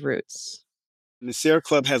these roots? And the Sierra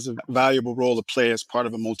Club has a valuable role to play as part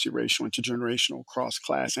of a multiracial, intergenerational,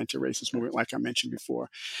 cross-class anti-racist movement, like I mentioned before.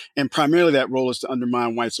 And primarily that role is to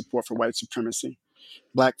undermine white support for white supremacy.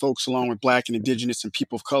 Black folks, along with Black and Indigenous and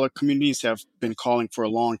people of color communities, have been calling for a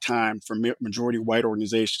long time for majority white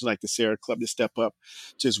organizations like the Sierra Club to step up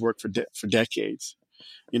to his work for decades.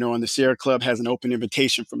 And the Sierra Club has an open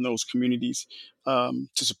invitation from those communities to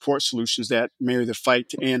support solutions that marry the fight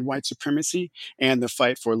to end white supremacy and the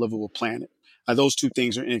fight for a livable planet. Those two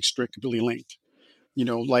things are inextricably linked.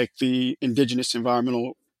 Like the Indigenous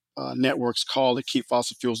environmental networks call to keep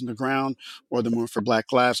fossil fuels in the ground, or the Movement for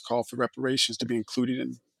Black Lives call for reparations to be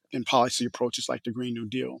included in policy approaches like the Green New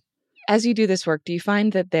Deal. As you do this work, do you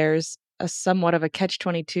find that there's a somewhat of a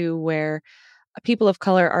catch-22 where people of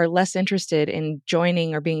color are less interested in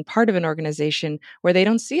joining or being part of an organization where they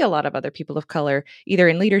don't see a lot of other people of color, either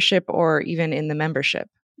in leadership or even in the membership?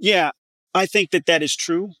 Yeah, I think that is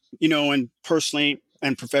true. And personally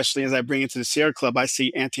and professionally, as I bring into the Sierra Club, I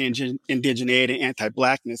see anti-indigeneity and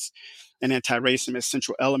anti-Blackness and anti-racism as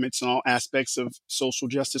central elements in all aspects of social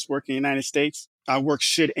justice work in the United States. Our work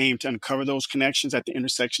should aim to uncover those connections at the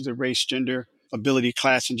intersections of race, gender, ability,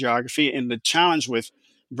 class, and geography. And the challenge with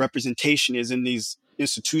representation is in these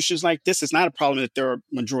institutions like this. It's not a problem that they're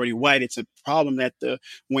majority white. It's a problem that the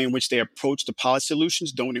way in which they approach the policy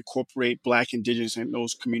solutions don't incorporate Black, Indigenous, and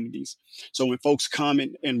those communities. So when folks come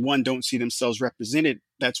and one, don't see themselves represented,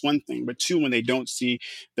 that's one thing. But two, when they don't see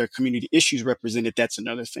their community issues represented, that's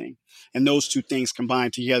another thing. And those two things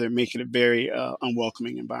combined together make it a very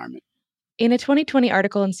unwelcoming environment. In a 2020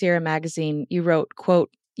 article in Sierra Magazine, you wrote, quote,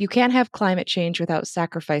 "You can't have climate change without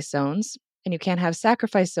sacrifice zones, and you can't have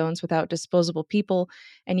sacrifice zones without disposable people,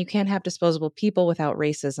 and you can't have disposable people without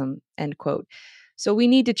racism," end quote. So we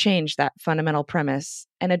need to change that fundamental premise.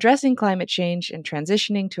 And addressing climate change and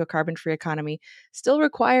transitioning to a carbon-free economy still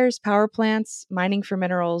requires power plants, mining for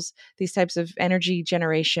minerals, these types of energy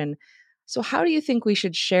generation. So how do you think we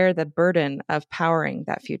should share the burden of powering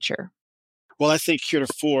that future? Well, I think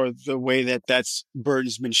heretofore, the way that's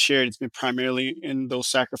burden's been shared, it's been primarily in those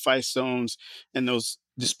sacrifice zones and those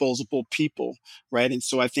disposable people, right? And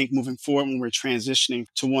so I think moving forward, when we're transitioning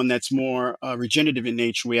to one that's more regenerative in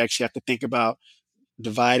nature, we actually have to think about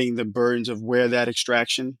dividing the burdens of where that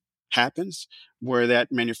extraction happens, where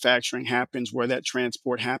that manufacturing happens, where that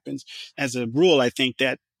transport happens. As a rule, I think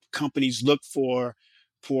that companies look for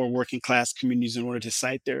poor working class communities in order to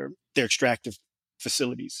site their extractive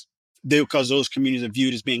facilities, because those communities are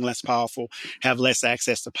viewed as being less powerful, have less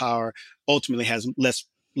access to power, ultimately has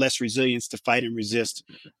less resilience to fight and resist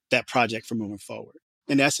that project from moving forward.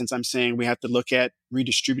 In essence, I'm saying we have to look at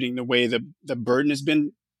redistributing the way the burden has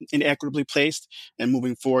been inequitably placed, and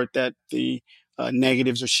moving forward that the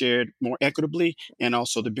negatives are shared more equitably and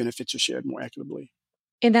also the benefits are shared more equitably.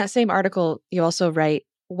 In that same article, you also write,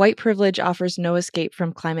 "White privilege offers no escape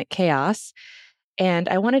from climate chaos." And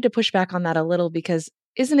I wanted to push back on that a little because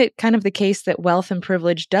isn't it kind of the case that wealth and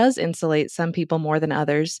privilege does insulate some people more than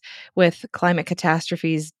others with climate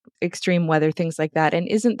catastrophes, extreme weather, things like that? And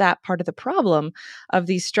isn't that part of the problem of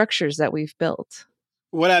these structures that we've built?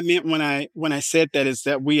 What I meant when I said that is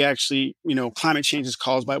that we actually, climate change is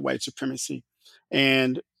caused by white supremacy.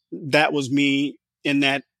 And that was me in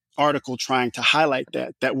that article trying to highlight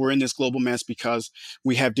that we're in this global mess because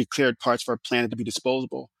we have declared parts of our planet to be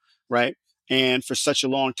disposable, right? And for such a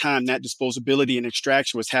long time, that disposability and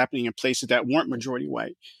extraction was happening in places that weren't majority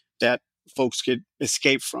white, that folks could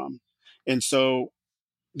escape from. And so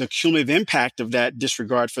the cumulative impact of that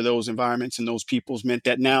disregard for those environments and those peoples meant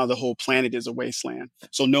that now the whole planet is a wasteland.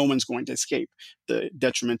 So no one's going to escape the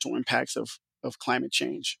detrimental impacts of climate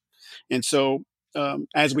change. And so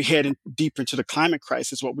as we head deeper into the climate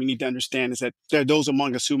crisis, what we need to understand is that there are those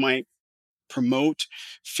among us who might promote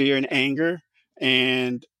fear and anger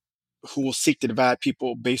and who will seek to divide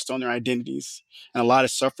people based on their identities. And a lot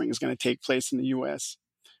of suffering is going to take place in the US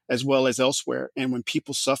as well as elsewhere. And when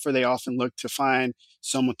people suffer, they often look to find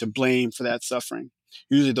someone to blame for that suffering.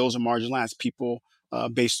 Usually those are marginalized people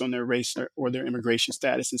based on their race or their immigration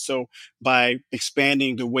status. And so by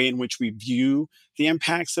expanding the way in which we view the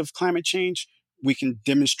impacts of climate change, we can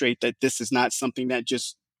demonstrate that this is not something that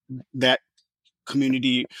just that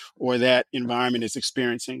community or that environment is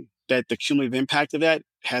experiencing, that the cumulative impact of that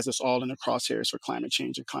has us all in the crosshairs for climate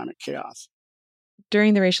change and climate chaos.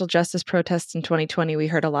 During the racial justice protests in 2020, we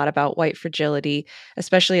heard a lot about white fragility,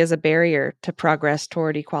 especially as a barrier to progress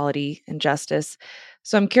toward equality and justice.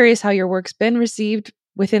 So I'm curious how your work's been received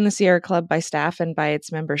within the Sierra Club by staff and by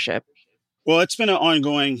its membership. Well, it's been an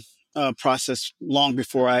ongoing process long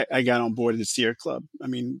before I got on board at the Sierra Club. I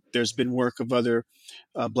mean, there's been work of other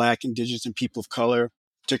Black, Indigenous, and people of color,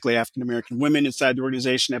 particularly African American women inside the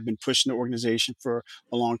organization, have been pushing the organization for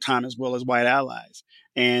a long time, as well as white allies.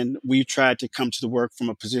 And we've tried to come to the work from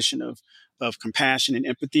a position of compassion and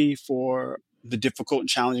empathy for the difficult and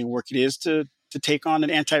challenging work it is to take on an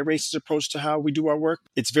anti-racist approach to how we do our work.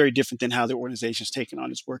 It's very different than how the organization's taken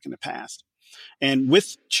on its work in the past. And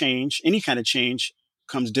with change, any kind of change,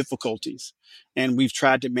 comes difficulties. And we've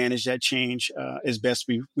tried to manage that change as best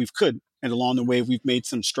we've could. And along the way, we've made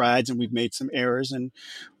some strides and we've made some errors, and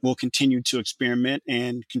we'll continue to experiment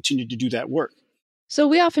and continue to do that work. So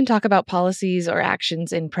we often talk about policies or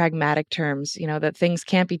actions in pragmatic terms, that things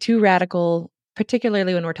can't be too radical,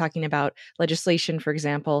 particularly when we're talking about legislation, for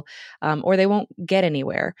example, or they won't get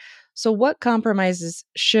anywhere. So what compromises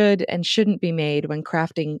should and shouldn't be made when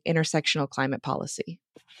crafting intersectional climate policy?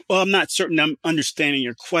 Well, I'm not certain I'm understanding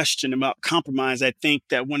your question about compromise. I think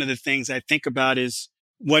that one of the things I think about is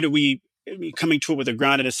coming to it with a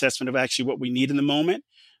grounded assessment of actually what we need in the moment,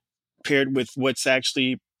 paired with what's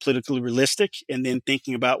actually politically realistic, and then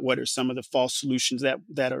thinking about what are some of the false solutions that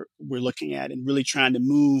we're looking at, and really trying to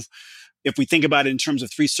move. If we think about it in terms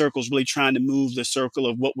of three circles, really trying to move the circle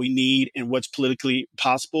of what we need and what's politically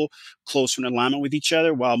possible closer in alignment with each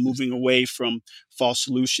other, while moving away from false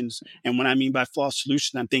solutions. And when I mean by false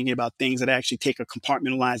solutions, I'm thinking about things that actually take a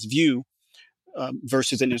compartmentalized view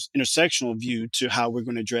versus an intersectional view to how we're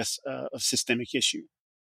going to address a systemic issue.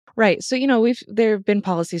 Right. So, there have been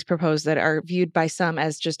policies proposed that are viewed by some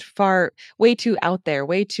as just way too out there,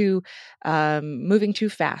 way too moving too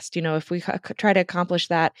fast. If we try to accomplish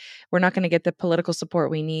that, we're not going to get the political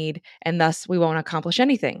support we need, and thus we won't accomplish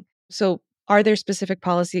anything. So are there specific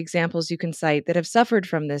policy examples you can cite that have suffered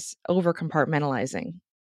from this over compartmentalizing?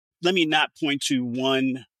 Let me not point to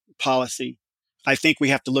one policy. I think we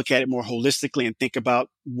have to look at it more holistically and think about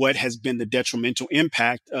what has been the detrimental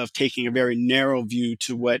impact of taking a very narrow view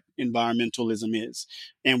to what environmentalism is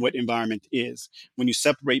and what environment is. When you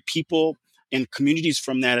separate people and communities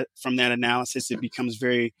from that analysis, it becomes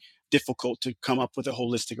very difficult to come up with a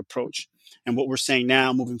holistic approach. And what we're saying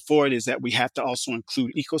now moving forward is that we have to also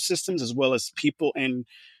include ecosystems as well as people and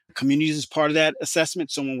communities as part of that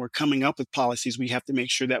assessment. So when we're coming up with policies, we have to make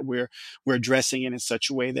sure that we're addressing it in such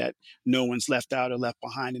a way that no one's left out or left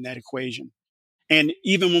behind in that equation. And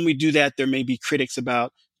even when we do that, there may be critics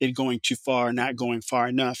about it going too far, not going far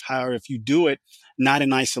enough. However, if you do it not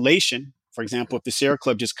in isolation, for example, if the Sierra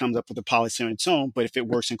Club just comes up with a policy on its own, but if it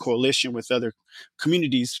works in coalition with other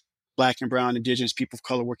communities, Black and brown, Indigenous, people of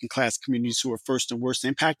color, working class communities who are first and worst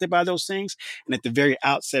impacted by those things. And at the very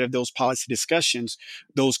outset of those policy discussions,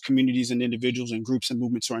 those communities and individuals and groups and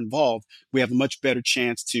movements are involved. We have a much better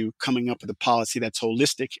chance to coming up with a policy that's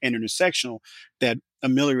holistic and intersectional that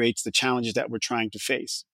ameliorates the challenges that we're trying to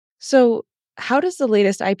face. So how does the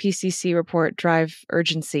latest IPCC report drive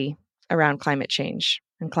urgency around climate change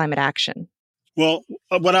and climate action? Well,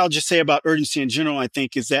 what I'll just say about urgency in general, I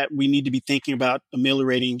think, is that we need to be thinking about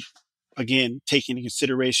ameliorating again, taking into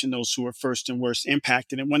consideration those who are first and worst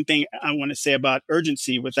impacted. And one thing I want to say about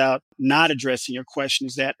urgency without not addressing your question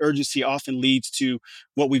is that urgency often leads to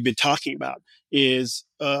what we've been talking about, is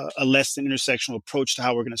a less than intersectional approach to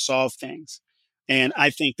how we're going to solve things. And I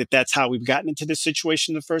think that that's how we've gotten into this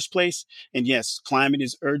situation in the first place. And yes, climate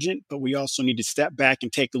is urgent, but we also need to step back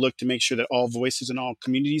and take a look to make sure that all voices in all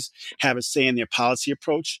communities have a say in their policy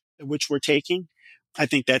approach, which we're taking. I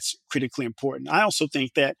think that's critically important. I also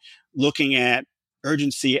think that looking at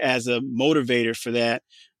urgency as a motivator for that,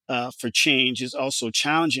 for change, is also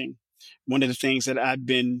challenging. One of the things that I've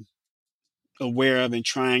been aware of and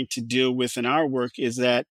trying to deal with in our work is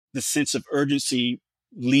that the sense of urgency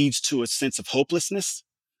leads to a sense of hopelessness.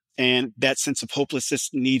 And that sense of hopelessness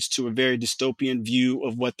leads to a very dystopian view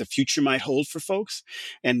of what the future might hold for folks.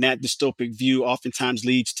 And that dystopic view oftentimes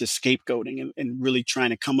leads to scapegoating and really trying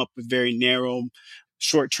to come up with very narrow,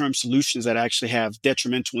 short-term solutions that actually have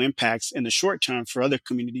detrimental impacts in the short term for other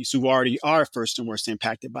communities who already are first and worst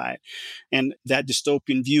impacted by it. And that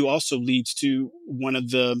dystopian view also leads to one of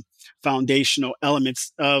the foundational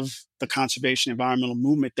elements of the conservation environmental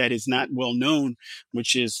movement that is not well known,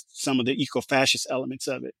 which is some of the eco-fascist elements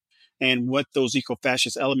of it. And what those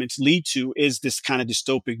eco-fascist elements lead to is this kind of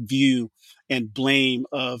dystopic view and blame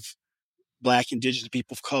of Black, Indigenous,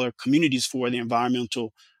 people of color communities for the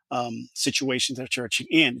environmental situations that you're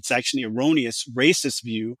in. It's actually an erroneous, racist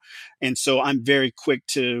view. And so I'm very quick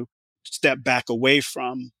to step back away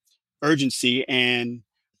from urgency and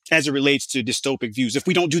as it relates to dystopic views. If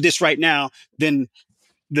we don't do this right now, then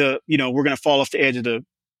we're going to fall off the edge of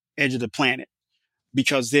the planet,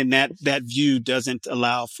 because then that view doesn't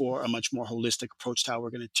allow for a much more holistic approach to how we're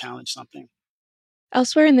going to challenge something.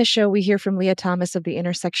 Elsewhere in the show, we hear from Leah Thomas of the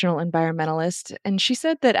Intersectional Environmentalist, and she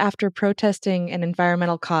said that after protesting an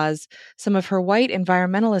environmental cause, some of her white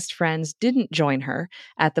environmentalist friends didn't join her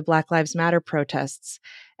at the Black Lives Matter protests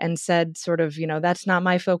and said sort of, that's not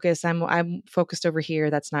my focus. I'm focused over here.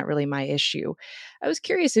 That's not really my issue. I was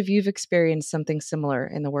curious if you've experienced something similar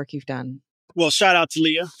in the work you've done. Well, shout out to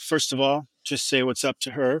Leah, first of all. Just say what's up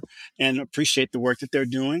to her and appreciate the work that they're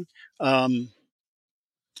doing.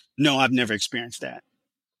 No, I've never experienced that.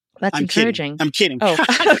 That's encouraging. I'm kidding. Oh,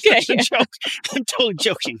 okay. It's a joke. I'm totally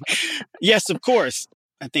joking. Yes, of course.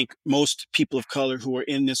 I think most people of color who are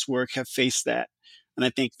in this work have faced that. And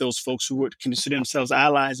I think those folks who would consider themselves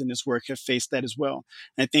allies in this work have faced that as well.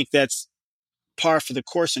 And I think that's par for the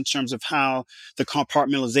course in terms of how the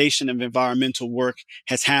compartmentalization of environmental work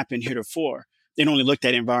has happened heretofore. It only looked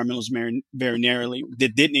at environmentalism very narrowly.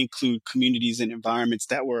 That didn't include communities and environments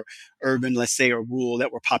that were urban, let's say, or rural,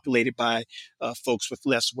 that were populated by folks with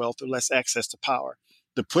less wealth or less access to power.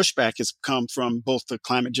 The pushback has come from both the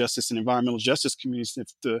climate justice and environmental justice communities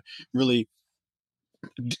to really,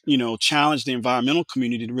 challenge the environmental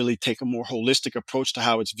community to really take a more holistic approach to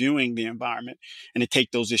how it's viewing the environment and to take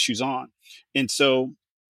those issues on. And so,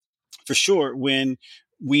 for sure, when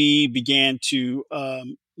we began to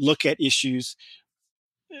look at issues,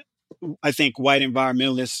 I think white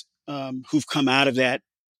environmentalists who've come out of that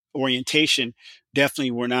orientation definitely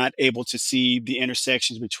were not able to see the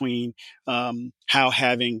intersections between how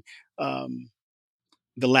having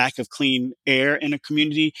the lack of clean air in a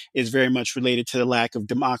community is very much related to the lack of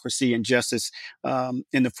democracy and justice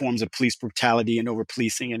in the forms of police brutality and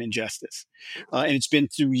over-policing and injustice. And it's been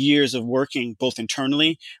through years of working both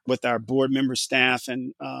internally with our board member, staff,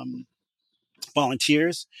 and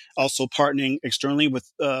volunteers, also partnering externally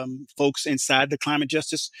with folks inside the climate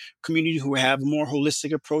justice community who have a more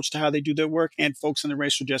holistic approach to how they do their work, and folks in the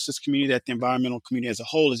racial justice community, that the environmental community as a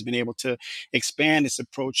whole has been able to expand its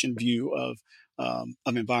approach and view of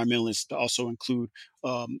environmentalists to also include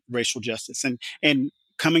racial justice. And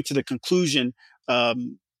coming to the conclusion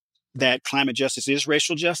that climate justice is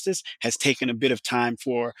racial justice has taken a bit of time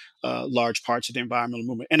for large parts of the environmental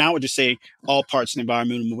movement. And I would just say all parts of the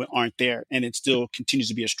environmental movement aren't there, and it still continues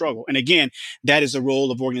to be a struggle. And again, that is the role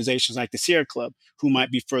of organizations like the Sierra Club, who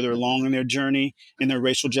might be further along in their journey, in their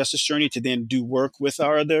racial justice journey, to then do work with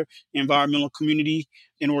our other environmental community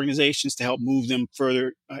and organizations to help move them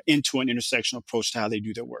further into an intersectional approach to how they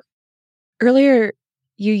do their work. Earlier,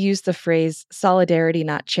 you used the phrase solidarity,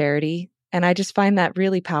 not charity. And I just find that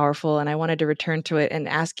really powerful. And I wanted to return to it and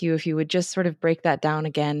ask you if you would just sort of break that down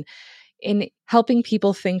again in helping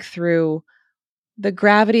people think through the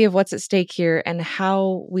gravity of what's at stake here and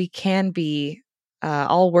how we can be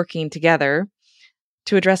all working together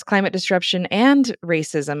to address climate disruption and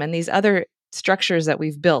racism and these other structures that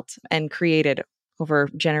we've built and created over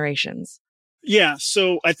generations. Yeah,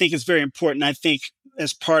 so I think it's very important. I think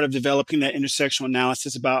as part of developing that intersectional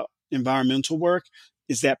analysis about environmental work,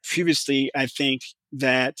 is that previously, I think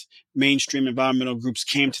that mainstream environmental groups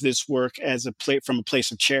came to this work as from a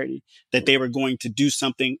place of charity, that they were going to do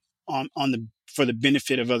something for the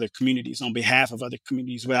benefit of other communities, on behalf of other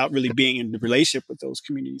communities, without really being in the relationship with those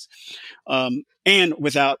communities. And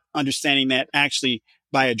without understanding that actually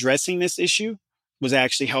by addressing this issue was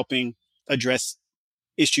actually helping address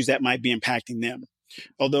issues that might be impacting them.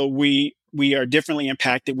 Although we are differently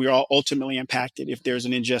impacted, we are all ultimately impacted if there's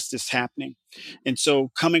an injustice happening. And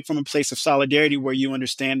so coming from a place of solidarity where you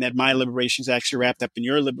understand that my liberation is actually wrapped up in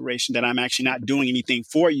your liberation, that I'm actually not doing anything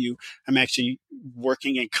for you, I'm actually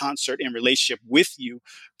working in concert in relationship with you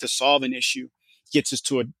to solve an issue, gets us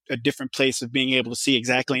to a different place of being able to see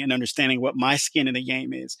exactly and understanding what my skin in the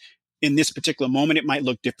game is. In this particular moment, it might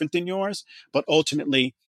look different than yours, but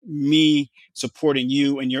ultimately me supporting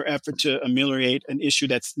you and your effort to ameliorate an issue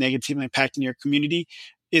that's negatively impacting your community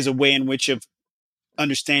is a way in which of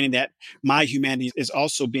understanding that my humanity is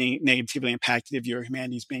also being negatively impacted if your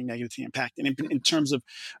humanity is being negatively impacted. And in terms of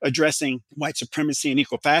addressing white supremacy and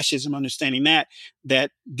eco-fascism, understanding that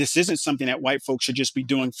this isn't something that white folks should just be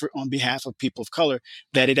doing on behalf of people of color,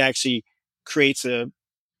 that it actually creates a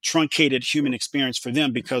truncated human experience for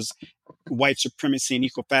them, because white supremacy and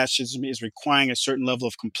eco-fascism is requiring a certain level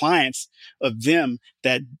of compliance of them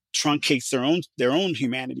that truncates their own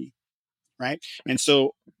humanity, right? And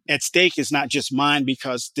so at stake is not just mine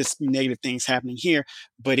because this negative thing is happening here,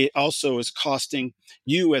 but it also is costing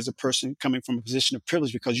you as a person coming from a position of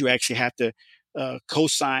privilege, because you actually have to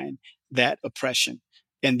co-sign that oppression.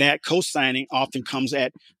 And that co-signing often comes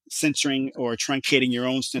at censoring or truncating your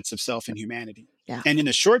own sense of self and humanity. Yeah. And in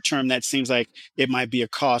the short term, that seems like it might be a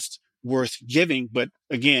cost worth giving. But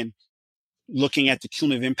again, looking at the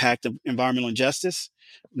cumulative impact of environmental injustice,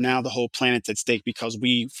 now the whole planet's at stake, because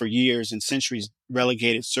we, for years and centuries,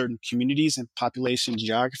 relegated certain communities and population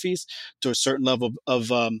geographies to a certain level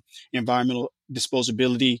of environmental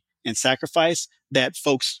disposability and sacrifice that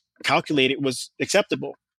folks calculated was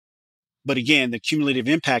acceptable. But again, the cumulative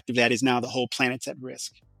impact of that is now the whole planet's at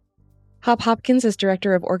risk. Hop Hopkins is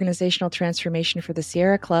Director of Organizational Transformation for the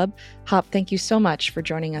Sierra Club. Hop, thank you so much for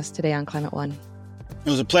joining us today on Climate One. It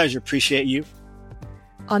was a pleasure. Appreciate you.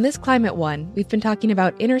 On this Climate One, we've been talking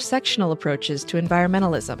about intersectional approaches to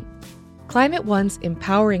environmentalism. Climate One's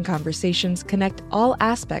empowering conversations connect all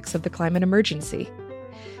aspects of the climate emergency.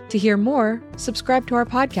 To hear more, subscribe to our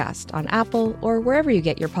podcast on Apple or wherever you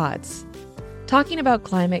get your pods. Talking about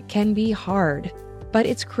climate can be hard, but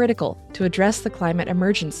it's critical to address the climate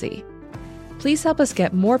emergency. Please help us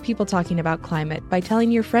get more people talking about climate by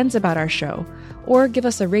telling your friends about our show, or give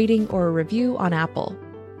us a rating or a review on Apple.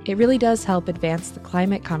 It really does help advance the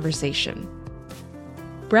climate conversation.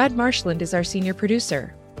 Brad Marshland is our senior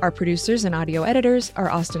producer. Our producers and audio editors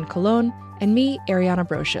are Austin Colon and me, Ariana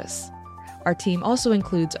Brocious. Our team also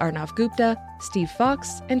includes Arnav Gupta, Steve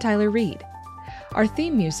Fox, and Tyler Reed. Our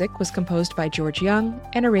theme music was composed by George Young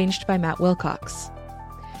and arranged by Matt Wilcox.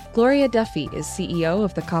 Gloria Duffy is CEO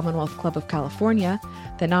of the Commonwealth Club of California,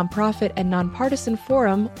 the nonprofit and nonpartisan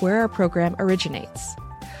forum where our program originates.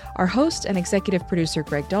 Our host and executive producer,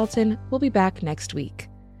 Greg Dalton, will be back next week.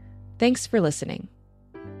 Thanks for listening.